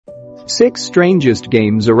6 strangest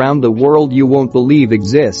games around the world you won't believe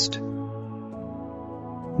exist.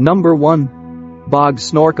 Number 1. Bog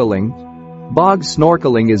snorkeling. Bog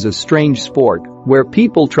snorkeling is a strange sport where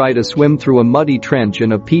people try to swim through a muddy trench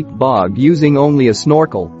in a peat bog using only a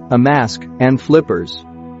snorkel, a mask, and flippers.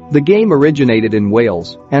 The game originated in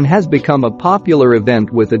Wales and has become a popular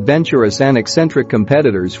event with adventurous and eccentric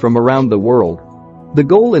competitors from around the world. The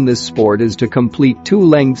goal in this sport is to complete 2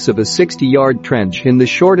 lengths of a 60-yard trench in the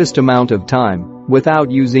shortest amount of time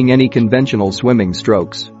without using any conventional swimming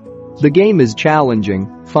strokes. The game is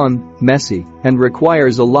challenging, fun, messy, and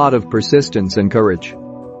requires a lot of persistence and courage.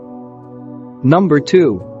 Number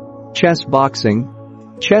 2. Chess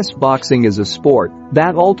boxing. Chess boxing is a sport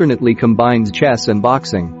that alternately combines chess and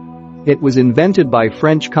boxing. It was invented by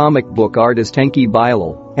French comic book artist Henki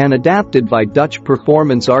Bijlel and adapted by Dutch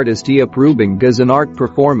performance artist Iep Rubing as an art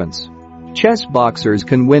performance. Chess boxers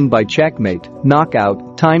can win by checkmate,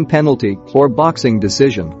 knockout, time penalty, or boxing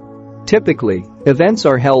decision. Typically, events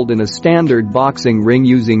are held in a standard boxing ring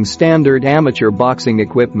using standard amateur boxing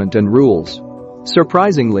equipment and rules.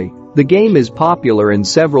 Surprisingly, the game is popular in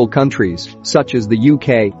several countries, such as the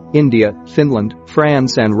UK, India, Finland,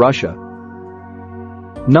 France, and Russia.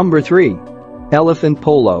 Number 3. Elephant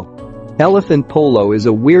polo. Elephant polo is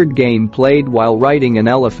a weird game played while riding an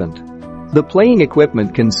elephant. The playing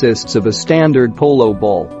equipment consists of a standard polo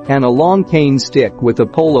ball and a long cane stick with a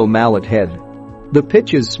polo mallet head. The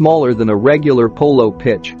pitch is smaller than a regular polo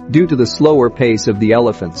pitch due to the slower pace of the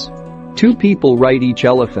elephants. 2 people ride each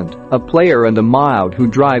elephant, a player and a mahout who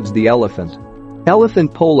drives the elephant.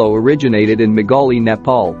 Elephant polo originated in Meghali,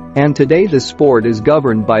 Nepal, and today the sport is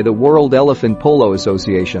governed by the World Elephant Polo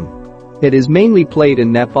Association. It is mainly played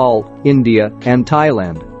in Nepal, India, and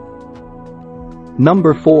Thailand.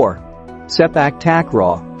 Number 4. Sepak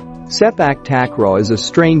takraw. Sepak takraw is a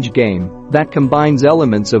strange game that combines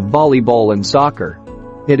elements of volleyball and soccer.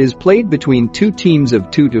 It is played between 2 teams of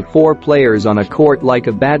 2 to 4 players on a court like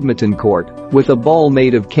a badminton court, with a ball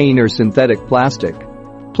made of cane or synthetic plastic.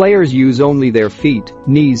 Players use only their feet,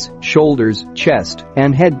 knees, shoulders, chest,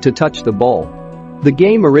 and head to touch the ball. The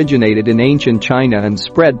game originated in ancient China and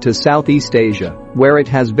spread to Southeast Asia, where it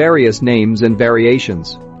has various names and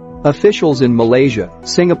variations. Officials in Malaysia,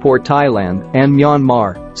 Singapore, Thailand, and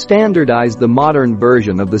Myanmar standardized the modern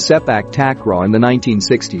version of the Sepak takraw in the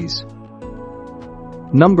 1960s.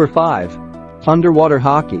 Number 5. Underwater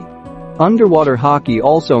hockey. Underwater hockey,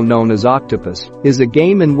 also known as octopus, is a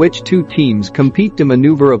game in which 2 teams compete to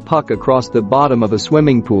maneuver a puck across the bottom of a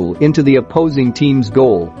swimming pool into the opposing team's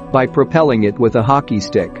goal by propelling it with a hockey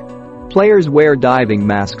stick. Players wear diving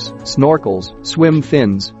masks, snorkels, swim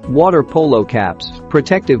fins, water polo caps,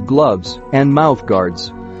 protective gloves, and mouth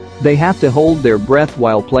guards. They have to hold their breath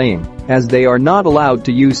while playing, as they are not allowed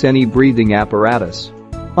to use any breathing apparatus.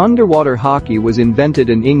 Underwater hockey was invented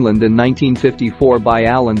in England in 1954 by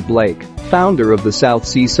Alan Blake, founder of the South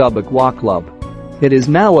Sea Sub Aqua Club. It is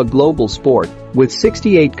now a global sport, with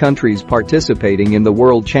 68 countries participating in the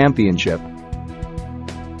World Championship.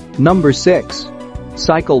 Number 6.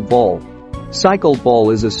 Cycle ball. Cycle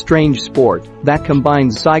ball is a strange sport that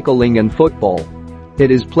combines cycling and football. It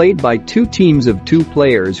is played by 2 teams of 2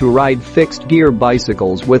 players who ride fixed-gear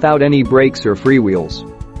bicycles without any brakes or freewheels.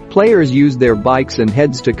 Players use their bikes and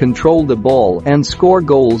heads to control the ball and score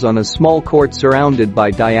goals on a small court surrounded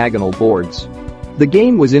by diagonal boards. The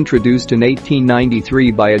game was introduced in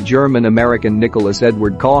 1893 by a German-American Nicholas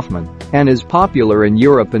Edward Kaufmann and is popular in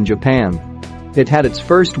Europe and Japan. It had its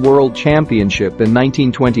first world championship in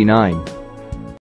 1929.